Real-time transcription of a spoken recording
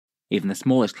Even the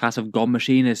smallest class of god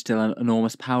machine is still an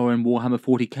enormous power in Warhammer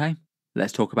 40k.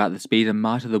 Let's talk about the speed and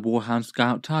might of the Warhound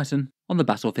Scout Titan on the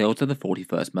battlefields of the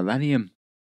 41st millennium.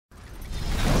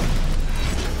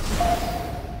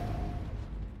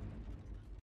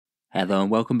 Hello and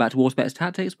welcome back to Auspex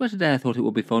Tactics, where today I thought it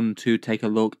would be fun to take a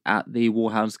look at the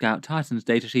Warhound Scout Titan's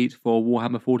datasheet for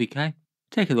Warhammer 40k,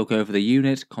 take a look over the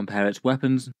unit, compare its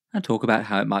weapons, and talk about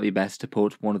how it might be best to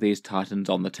put one of these Titans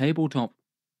on the tabletop.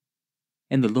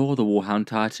 In the lore, the Warhound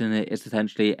Titan is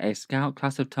essentially a scout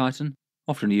class of Titan,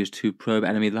 often used to probe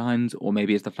enemy lines or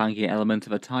maybe as the flanking element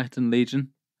of a Titan legion,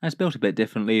 and it's built a bit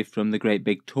differently from the great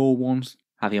big tall ones,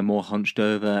 having a more hunched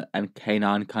over and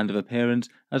canine kind of appearance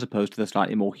as opposed to the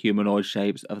slightly more humanoid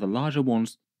shapes of the larger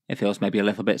ones. It feels maybe a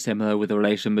little bit similar with the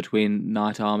relation between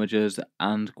Knight Armigers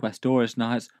and Questoris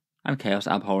Knights and Chaos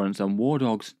Abhorrents and War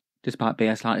Dogs. Despite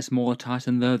being a slightly smaller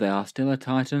Titan though, they are still a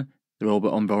Titan. They're all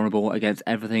but invulnerable against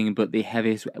everything but the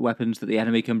heaviest weapons that the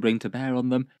enemy can bring to bear on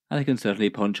them, and they can certainly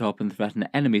punch up and threaten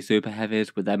enemy super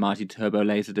heavies with their mighty turbo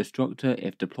laser destructor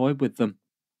if deployed with them.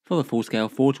 For the full-scale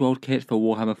Forge World kit for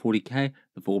Warhammer 40k,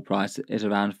 the full price is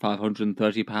around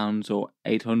 £530 or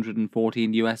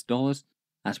 $814 US.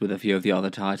 As with a few of the other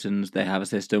Titans, they have a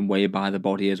system where you buy the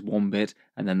body as one bit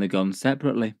and then the guns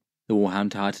separately. The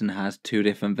Warhound Titan has two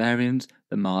different variants,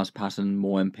 the Mars pattern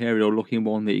more imperial looking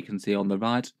one that you can see on the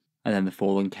right, and then the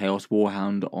Fallen Chaos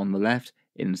Warhound on the left,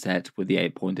 inset with the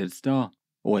 8-pointed star.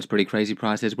 Always pretty crazy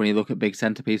prices when you look at big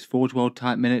centerpiece Forge World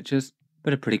type miniatures,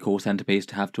 but a pretty cool centerpiece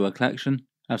to have to a collection.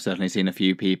 I've certainly seen a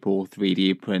few people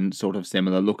 3D print sort of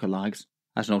similar lookalikes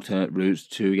as an alternate route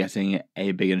to getting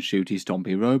a big and shooty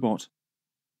stompy robot.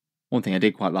 One thing I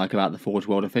did quite like about the Forge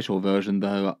World official version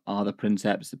though are the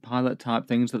Princeps pilot type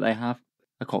things that they have.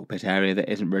 A cockpit area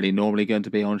that isn't really normally going to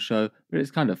be on show, but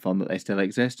it's kind of fun that they still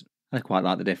exist. I quite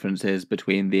like the differences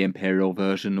between the Imperial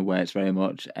version where it's very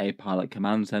much a pilot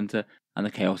command center and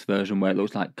the Chaos version where it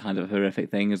looks like kind of horrific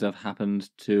things have happened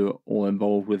to all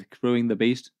involved with crewing the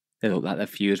beast. They look like they're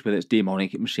fused with its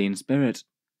demonic machine spirit.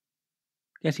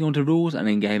 Getting onto rules, and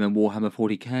in-game in Warhammer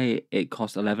 40k, it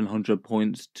costs 1100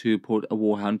 points to put a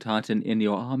Warhound Titan in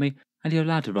your army, and you're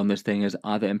allowed to run this thing as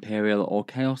either Imperial or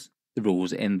Chaos. The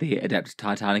rules in the Adeptus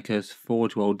Titanicus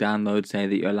Forge World download say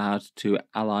that you're allowed to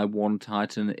ally one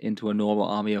Titan into a normal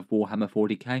army of Warhammer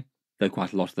 40k, though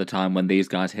quite a lot of the time when these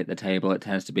guys hit the table it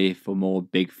tends to be for more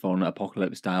big fun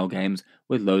apocalypse style games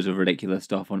with loads of ridiculous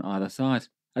stuff on either side.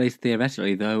 At least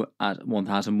theoretically though, at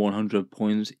 1100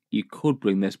 points you could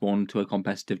bring this one to a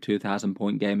competitive 2000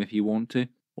 point game if you want to.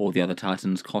 All the other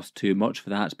Titans cost too much for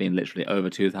that, being literally over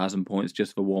 2000 points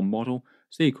just for one model,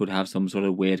 so you could have some sort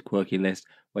of weird quirky list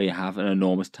where you have an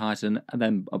enormous Titan and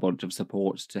then a bunch of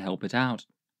supports to help it out.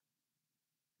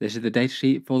 This is the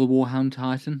datasheet for the Warhound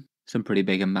Titan. Some pretty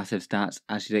big and massive stats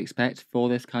as you'd expect for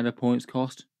this kind of points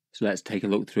cost, so let's take a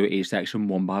look through each section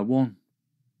one by one.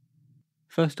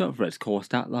 First up, for its core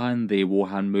stat line, the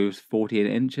Warhound moves 14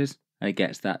 inches, and it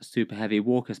gets that super heavy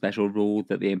walker special rule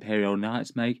that the Imperial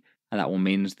Knights make, and that one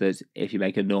means that if you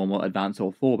make a normal advance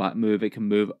or fallback move, it can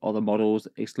move other models,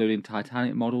 excluding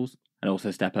Titanic models, and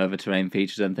also step over terrain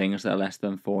features and things that are less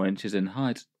than 4 inches in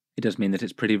height. It does mean that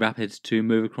it's pretty rapid to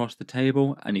move across the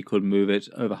table, and you could move it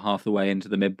over half the way into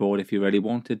the midboard if you really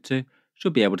wanted to.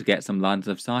 Should be able to get some lines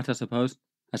of sight, I suppose,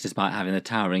 as despite having the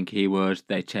towering keyword,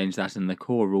 they changed that in the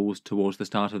core rules towards the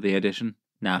start of the edition.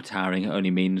 Now towering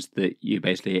only means that you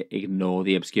basically ignore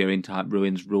the obscuring type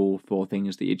ruins rule for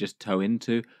things that you just tow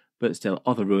into, but still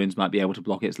other ruins might be able to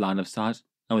block its line of sight,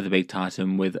 and with a big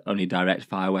Titan with only direct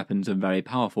fire weapons and very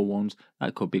powerful ones,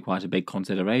 that could be quite a big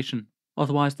consideration.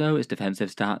 Otherwise though, its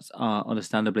defensive stats are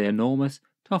understandably enormous: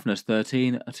 toughness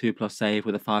 13, a 2+ save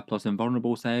with a 5+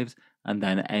 invulnerable saves, and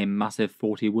then a massive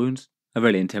 40 wounds. A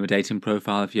really intimidating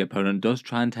profile if your opponent does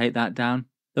try and take that down,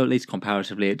 though at least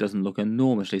comparatively it doesn't look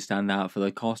enormously stand out for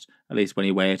the cost, at least when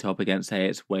you weigh it up against say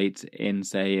its weight in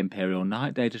say Imperial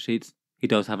Knight datasheets. He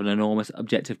does have an enormous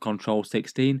objective control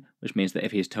 16, which means that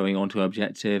if he's towing onto an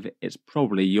objective, it's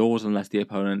probably yours unless the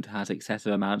opponent has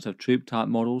excessive amounts of troop type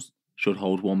models. Should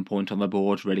hold 1 point on the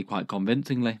board really quite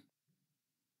convincingly.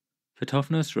 For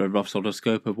toughness, for a rough sort of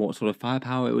scope of what sort of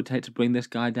firepower it would take to bring this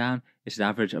guy down, it should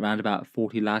average around about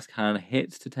 40 las cannon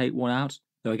hits to take one out,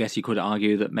 though I guess you could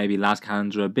argue that maybe las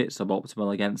cannons are a bit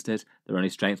suboptimal against it. They're only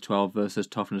strength 12 versus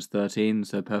toughness 13,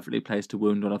 so perfectly placed to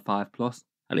wound on a 5+.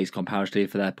 At least comparatively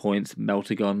for their points,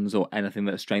 melter guns or anything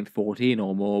that's strength 14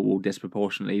 or more will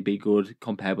disproportionately be good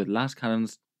compared with las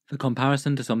cannons. For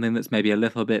comparison to something that's maybe a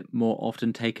little bit more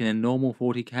often taken in normal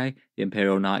 40k, the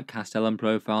Imperial Knight Castellan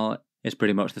profile is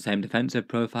pretty much the same defensive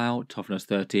profile: toughness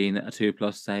 13, a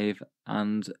 2+ save,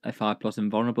 and a 5+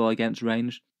 invulnerable against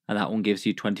range. and that one gives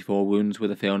you 24 wounds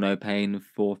with a feel no pain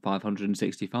for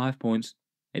 565 points.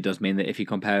 It does mean that if you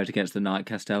compare it against the Knight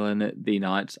Castellan, the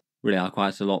Knights really are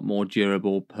quite a lot more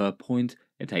durable per point.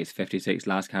 It takes 56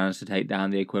 las cannons to take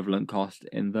down the equivalent cost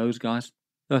in those guys.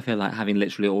 So I feel like having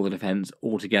literally all the defense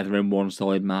all together in one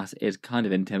solid mass is kind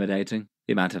of intimidating.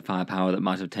 The amount of firepower that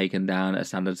might have taken down a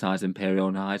standard size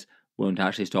Imperial Knight won't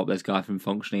actually stop this guy from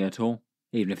functioning at all.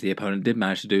 Even if the opponent did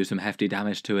manage to do some hefty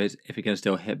damage to it, if it can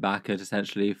still hit back at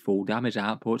essentially full damage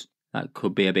output, that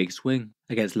could be a big swing.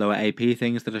 Against lower AP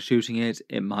things that are shooting it,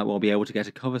 it might well be able to get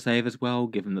a cover save as well,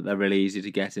 given that they're really easy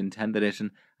to get in 10th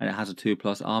edition and it has a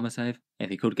 2+ armor save. If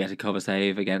he could get a cover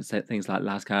save against things like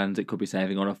las cannons, it could be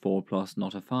saving on a 4+,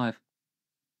 not a 5.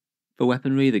 For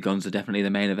weaponry, the guns are definitely the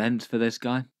main event for this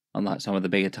guy. Unlike some of the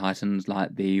bigger titans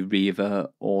like the Reaver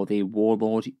or the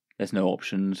Warlord, there's no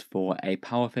options for a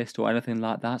power fist or anything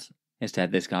like that.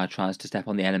 Instead, this guy tries to step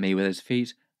on the enemy with his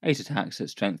feet, 8 attacks at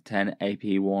strength 10,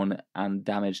 AP 1 and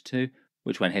damage 2,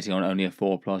 which when hitting on only a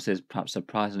 4+ is perhaps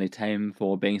surprisingly tame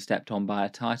for being stepped on by a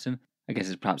titan. I guess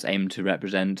it's perhaps aimed to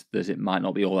represent that it might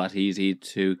not be all that easy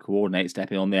to coordinate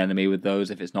stepping on the enemy with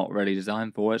those if it's not really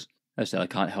designed for it. So I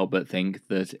can't help but think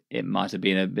that it might have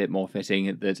been a bit more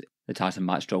fitting that the Titan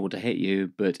might struggle to hit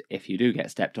you, but if you do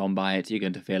get stepped on by it, you're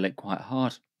going to feel it quite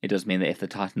hard. It does mean that if the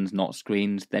Titan's not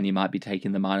screened, then you might be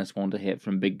taking the -1 to hit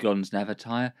from big guns never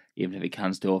tire, even if it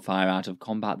can still fire out of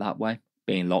combat that way.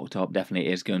 Being locked up definitely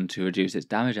is going to reduce its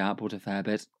damage output a fair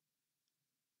bit.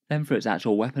 Then for its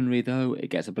actual weaponry though, it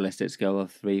gets a ballistic skill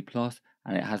of 3+,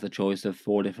 and it has the choice of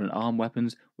 4 different arm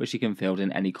weapons, which you can field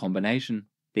in any combination.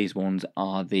 These ones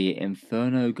are the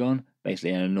Inferno Gun,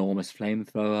 basically an enormous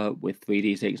flamethrower with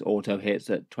 3d6 auto hits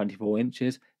at 24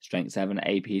 inches, strength 7,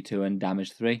 AP 2 and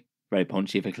damage 3. Very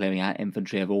punchy for clearing out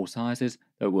infantry of all sizes,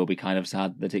 though it will be kind of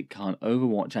sad that it can't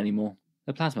overwatch anymore.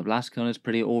 The Plasma Blast Gun is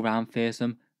pretty all-round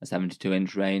fearsome, a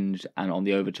 72-inch range, and on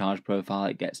the overcharge profile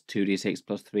it gets 2d6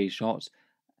 plus 3 shots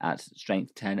at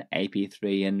strength 10, AP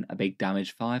 3 and a big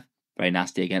damage 5. Very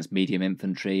nasty against medium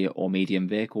infantry or medium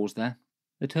vehicles there.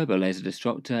 The Turbo Laser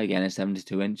Destructor again is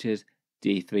 72 inches,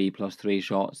 D3 plus 3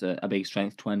 shots at a big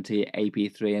strength 20, AP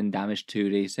 3 and damage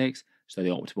 2d6, so the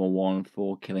optimal one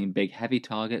for killing big heavy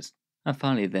targets. And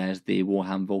finally there's the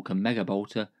Warhound Vulcan Mega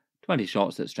Bolter, 20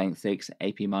 shots at strength 6,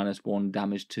 AP -1,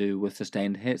 damage 2 with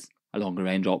sustained hits, a longer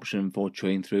range option for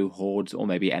chewing through hordes or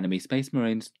maybe enemy space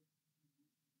marines.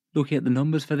 Looking at the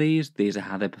numbers for these are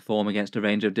how they perform against a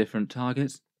range of different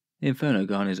targets. The Inferno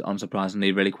Gun is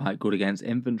unsurprisingly really quite good against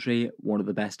infantry, one of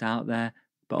the best out there,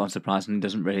 but unsurprisingly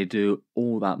doesn't really do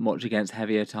all that much against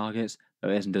heavier targets, though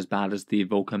it isn't as bad as the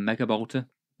Vulcan Mega Bolter.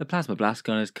 The Plasma Blast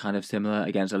Gun is kind of similar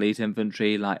against elite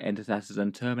infantry like Intercessors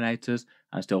and Terminators,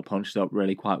 and still punches up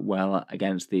really quite well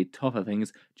against the tougher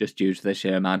things just due to the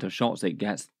sheer amount of shots it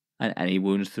gets, and any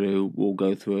wounds through will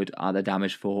go through at either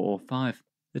damage 4 or 5.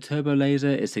 The Turbo Laser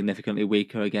is significantly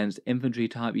weaker against infantry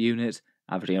type units,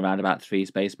 averaging around about 3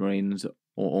 Space Marines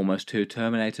or almost 2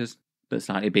 Terminators, but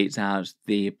slightly beats out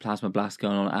the Plasma Blast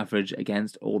Gun on average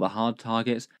against all the hard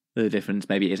targets. The difference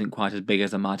maybe isn't quite as big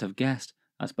as I might have guessed.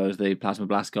 I suppose the Plasma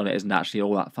Blast Gun isn't actually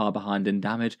all that far behind in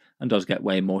damage and does get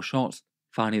way more shots.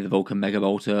 Finally, the Vulcan Mega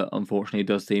Bolter unfortunately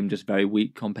does seem just very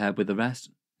weak compared with the rest.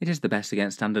 It is the best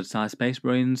against standard size Space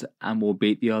Marines and will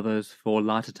beat the others for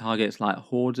lighter targets like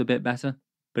Hordes a bit better,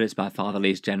 but it's by far the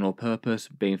least general purpose,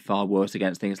 being far worse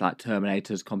against things like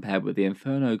Terminators compared with the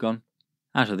Inferno Gun.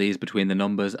 Out of these between the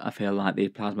numbers, I feel like the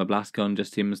Plasma Blast Gun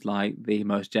just seems like the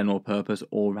most general purpose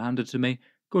all-rounder to me,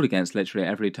 good against literally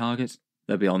every target.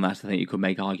 Though beyond that, I think you could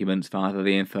make arguments for either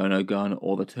the Inferno Gun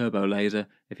or the Turbo Laser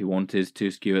if you wanted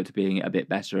to skew it to being a bit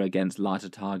better against lighter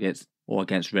targets or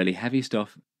against really heavy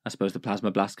stuff. I suppose the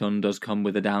Plasma Blast Gun does come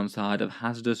with the downside of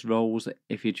hazardous rolls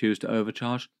if you choose to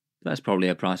overcharge. That's probably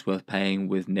a price worth paying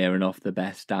with near enough the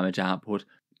best damage output,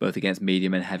 both against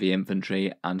medium and heavy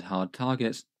infantry and hard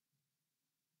targets.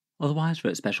 Otherwise, for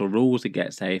its special rules, it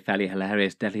gets a fairly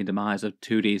hilarious deadly demise of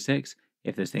 2d6.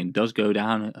 If this thing does go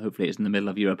down, hopefully it's in the middle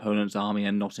of your opponent's army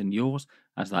and not in yours,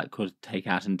 as that could take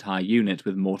out entire units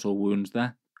with mortal wounds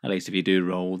there, at least if you do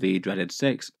roll the dreaded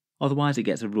 6. Otherwise, it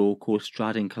gets a rule called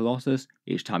Striding Colossus.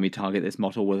 Each time you target this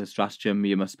model with a stratagem,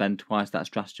 you must spend twice that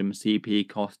stratagem CP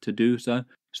cost to do so.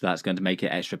 So that's going to make it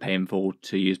extra painful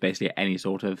to use basically any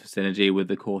sort of synergy with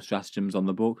the core stratagems on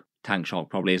the book. Tank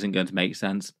Shock probably isn't going to make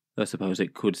sense. I suppose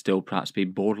it could still perhaps be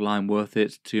borderline worth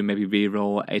it to maybe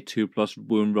reroll a 2+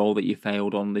 wound roll that you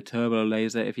failed on the Turbo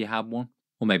Laser if you had one.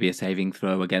 Or maybe a saving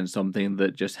throw against something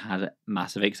that just had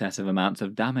massive excessive amounts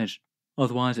of damage.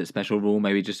 Otherwise, its special rule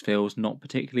maybe just feels not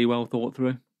particularly well thought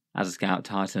through. As a Scout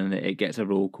Titan, it gets a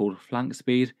rule called Flank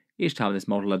Speed. Each time this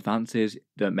model advances,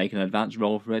 don't make an advance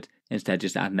roll for it, instead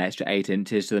just add an extra 8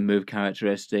 inches to the move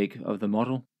characteristic of the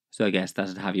model. So I guess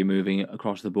that'd have you moving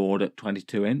across the board at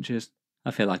 22 inches. I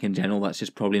feel like in general that's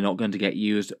just probably not going to get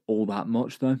used all that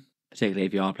much though. Particularly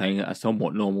if you are playing a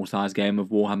somewhat normal sized game of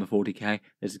Warhammer 40k,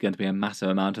 this is going to be a massive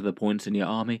amount of the points in your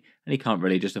army, and you can't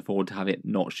really just afford to have it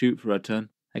not shoot for a turn.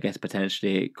 I guess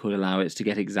potentially it could allow it to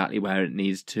get exactly where it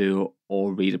needs to,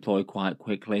 or redeploy quite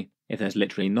quickly, if there's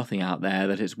literally nothing out there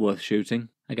that it's worth shooting.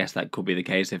 I guess that could be the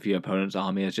case if your opponent's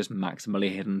army is just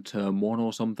maximally hidden turn 1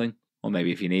 or something. Or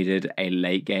maybe if you needed a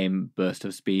late game burst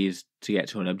of speed to get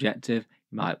to an objective,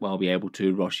 you might well be able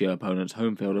to rush your opponent's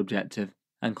home field objective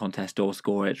and contest or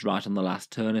score it right on the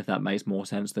last turn if that makes more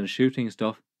sense than shooting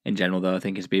stuff. In general though, I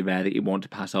think it'd be rare that you want to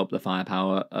pass up the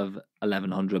firepower of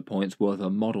 1100 points worth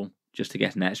of model just to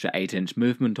get an extra 8-inch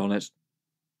movement on it.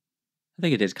 I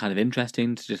think it is kind of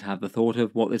interesting to just have the thought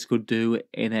of what this could do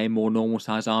in a more normal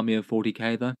size army of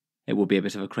 40k though. It would be a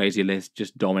bit of a crazy list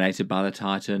just dominated by the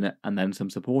Titan and then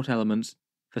some support elements.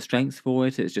 For strength for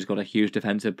it, it's just got a huge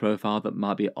defensive profile that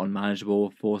might be unmanageable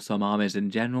for some armies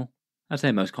in general. I'd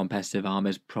say most competitive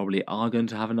armies probably are going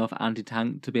to have enough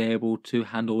anti-tank to be able to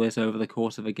handle this over the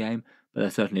course of a game, but there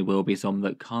certainly will be some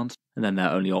that can't, and then their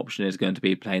only option is going to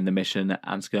be playing the mission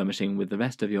and skirmishing with the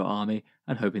rest of your army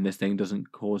and hoping this thing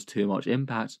doesn't cause too much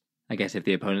impact. I guess if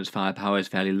the opponent's firepower is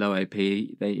fairly low AP,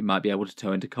 they might be able to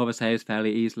toe into cover saves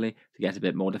fairly easily to get a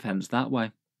bit more defense that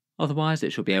way. Otherwise,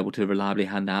 it should be able to reliably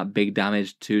hand out big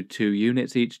damage to 2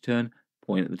 units each turn,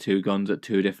 point at the 2 guns at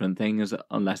 2 different things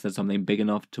unless there's something big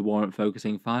enough to warrant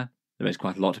focusing fire. There is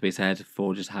quite a lot to be said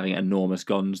for just having enormous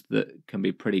guns that can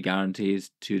be pretty guaranteed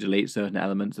to delete certain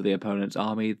elements of the opponent's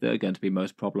army that are going to be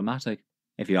most problematic.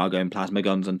 If you are going plasma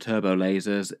guns and turbo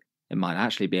lasers, it might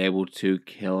actually be able to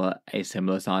kill a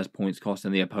similar size points cost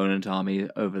in the opponent army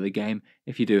over the game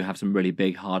if you do have some really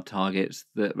big hard targets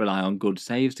that rely on good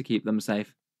saves to keep them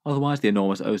safe. Otherwise, the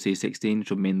enormous OC-16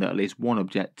 should mean that at least one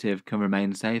objective can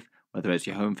remain safe, whether it's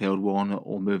your home field one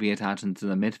or moving it out into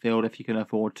the midfield if you can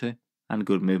afford to, and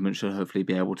good movement should hopefully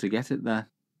be able to get it there.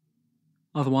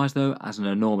 Otherwise though, as an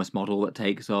enormous model that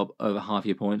takes up over half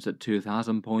your points at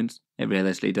 2000 points, it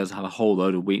realistically does have a whole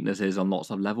load of weaknesses on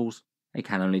lots of levels. It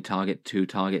can only target 2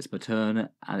 targets per turn,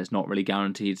 and it's not really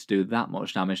guaranteed to do that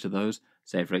much damage to those.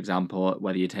 Say for example,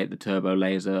 whether you take the turbo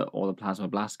laser or the plasma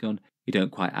blast gun, you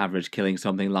don't quite average killing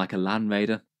something like a land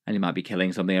raider, and you might be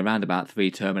killing something around about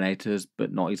 3 terminators,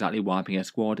 but not exactly wiping a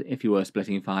squad if you were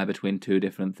splitting fire between 2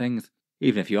 different things.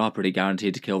 Even if you are pretty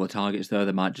guaranteed to kill the targets though,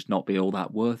 they might just not be all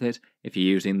that worth it. If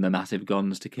you're using the massive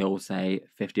guns to kill, say,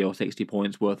 50 or 60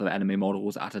 points worth of enemy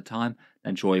models at a time,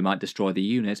 then sure you might destroy the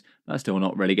unit, but still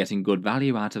not really getting good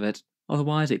value out of it.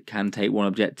 Otherwise it can take one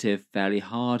objective fairly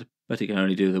hard, but it can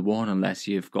only do the one unless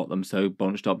you've got them so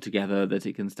bunched up together that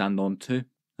it can stand on 2.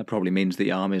 That probably means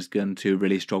the army is going to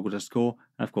really struggle to score,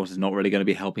 and of course it's not really going to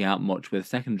be helping out much with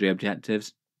secondary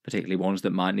objectives, particularly ones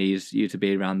that might need you to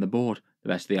be around the board. The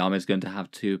rest of the army is going to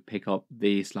have to pick up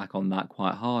the slack on that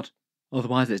quite hard.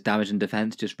 Otherwise its damage and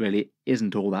defense just really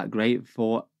isn't all that great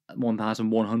for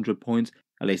 1100 points,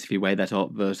 at least if you weigh that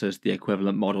up versus the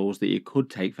equivalent models that you could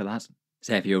take for that.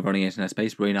 Say if you're running it in a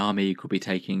Space Marine army, you could be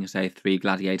taking say 3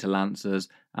 Gladiator Lancers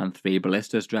and 3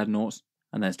 Ballistas Dreadnoughts,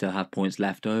 and then still have points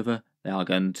left over. They are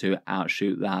going to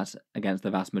outshoot that against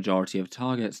the vast majority of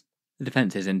targets. The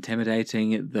defense is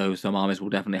intimidating, though some armies will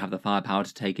definitely have the firepower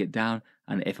to take it down,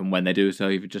 and if and when they do so,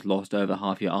 you've just lost over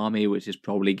half your army, which is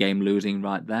probably game losing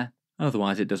right there.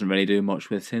 Otherwise, it doesn't really do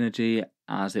much with synergy,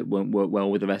 as it won't work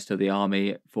well with the rest of the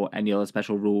army for any other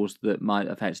special rules that might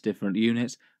affect different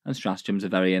units, and stratagems are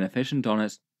very inefficient on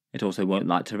it. It also won't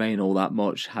like terrain all that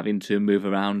much, having to move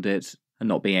around it, and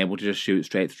not being able to just shoot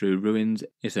straight through ruins.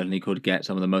 It certainly could get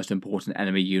some of the most important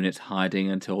enemy units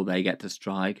hiding until they get to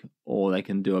strike, or they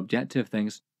can do objective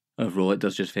things. Overall, it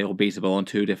does just feel beatable on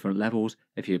 2 different levels.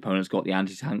 If your opponent's got the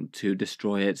anti-tank to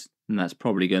destroy it, then that's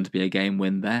probably going to be a game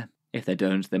win there. If they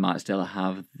don't, they might still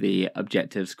have the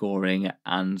objective scoring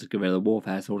and guerrilla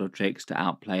warfare sort of tricks to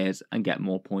outplay it and get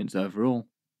more points overall.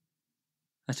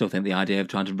 I still think the idea of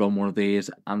trying to run one of these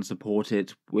and support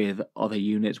it with other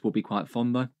units will be quite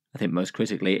fun though. I think most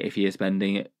critically, if you're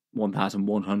spending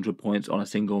 1100 points on a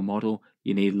single model,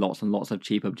 you need lots and lots of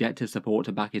cheap objective support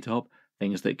to back it up,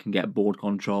 things that can get board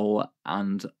control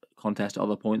and contest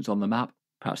other points on the map,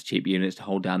 perhaps cheap units to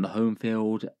hold down the home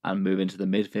field and move into the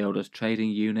midfield as trading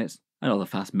units, and other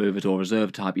fast movers or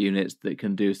reserve type units that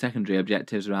can do secondary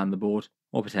objectives around the board,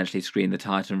 or potentially screen the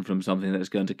Titan from something that's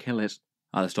going to kill it,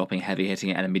 either stopping heavy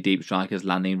hitting enemy deep strikers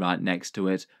landing right next to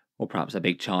it, or perhaps a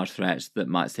big charge threat that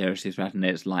might seriously threaten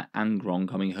it, like Angron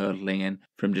coming hurtling in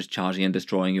from just charging and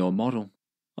destroying your model.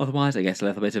 Otherwise, I guess a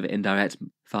little bit of indirect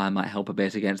fire might help a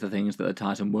bit against the things that the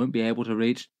Titan won't be able to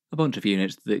reach. A bunch of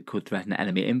units that could threaten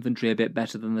enemy infantry a bit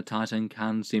better than the Titan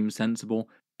can seem sensible,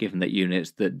 given that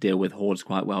units that deal with hordes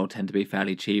quite well tend to be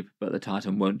fairly cheap, but the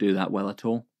Titan won't do that well at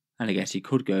all. And I guess you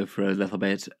could go for a little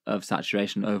bit of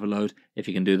saturation overload if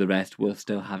you can do the rest with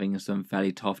still having some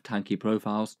fairly tough tanky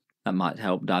profiles. That might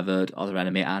help divert other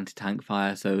enemy anti-tank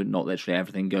fire, so not literally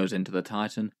everything goes into the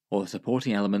Titan, or the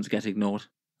supporting elements get ignored.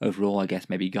 Overall, I guess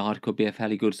maybe Guard could be a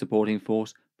fairly good supporting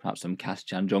force, perhaps some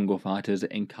Kaschan jungle fighters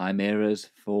in Chimeras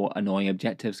for annoying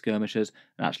objective skirmishers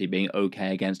and actually being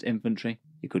okay against infantry.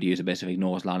 You could use a bit of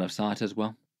Ignore's line of sight as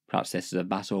well. Perhaps this is a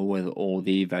battle with all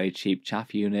the very cheap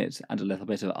chaff units and a little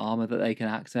bit of armour that they can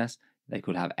access. They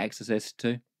could have Exorcists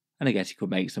too. And I guess you could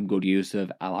make some good use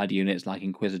of allied units like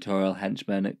Inquisitorial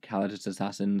Henchmen, Calidus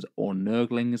Assassins, or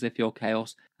Nurglings if you're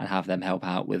Chaos, and have them help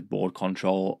out with board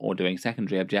control or doing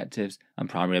secondary objectives and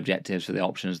primary objectives for the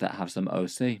options that have some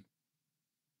OC.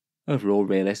 Overall,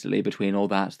 realistically, between all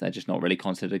that, they're just not really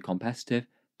considered competitive.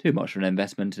 Too much for an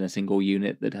investment in a single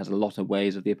unit that has a lot of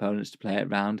ways of the opponents to play it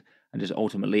round, and just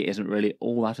ultimately isn't really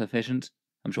all that efficient.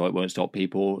 I'm sure it won't stop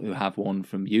people who have one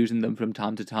from using them from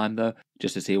time to time though,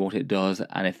 just to see what it does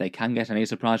and if they can get any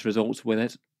surprise results with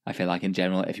it. I feel like in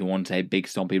general, if you want a big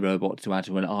stompy robot to add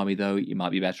to an army though, you might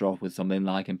be better off with something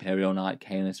like Imperial Knight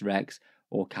Canis Rex,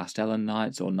 or Castellan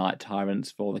Knights or Knight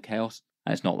Tyrants for the Chaos.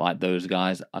 And it's not like those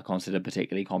guys are considered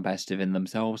particularly competitive in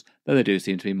themselves, though they do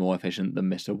seem to be more efficient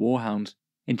than Mr. Warhound.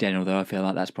 In general though, I feel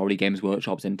like that's probably Games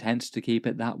Workshop's intent to keep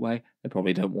it that way. They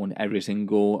probably don't want every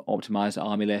single optimised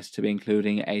army list to be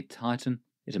including a Titan.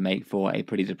 It'd make for a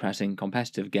pretty depressing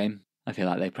competitive game. I feel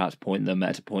like they perhaps point them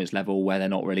at a points level where they're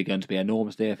not really going to be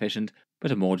enormously efficient,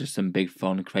 but are more just some big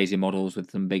fun crazy models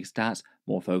with some big stats,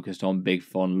 more focused on big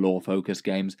fun lore focused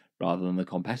games rather than the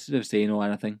competitive scene or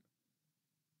anything.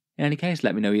 In any case,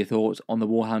 let me know your thoughts on the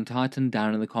Warhound Titan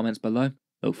down in the comments below.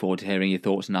 Look forward to hearing your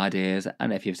thoughts and ideas,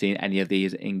 and if you've seen any of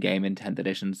these in-game in 10th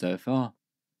edition so far.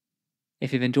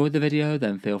 If you've enjoyed the video,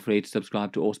 then feel free to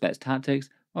subscribe to Auspex Tactics.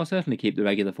 I'll certainly keep the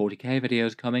regular 40k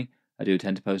videos coming. I do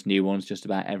tend to post new ones just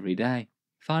about every day.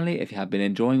 Finally, if you have been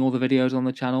enjoying all the videos on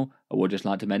the channel, I would just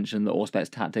like to mention that Auspex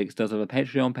Tactics does have a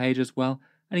Patreon page as well,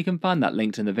 and you can find that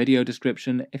linked in the video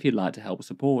description if you'd like to help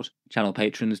support. Channel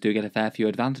patrons do get a fair few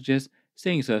advantages,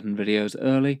 seeing certain videos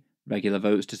early, regular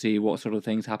votes to see what sort of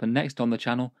things happen next on the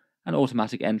channel, and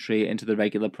automatic entry into the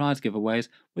regular prize giveaways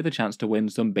with a chance to win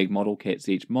some big model kits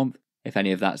each month. If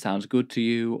any of that sounds good to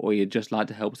you, or you'd just like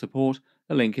to help support,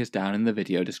 the link is down in the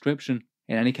video description.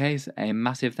 In any case, a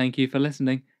massive thank you for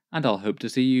listening, and I'll hope to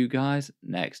see you guys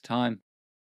next time.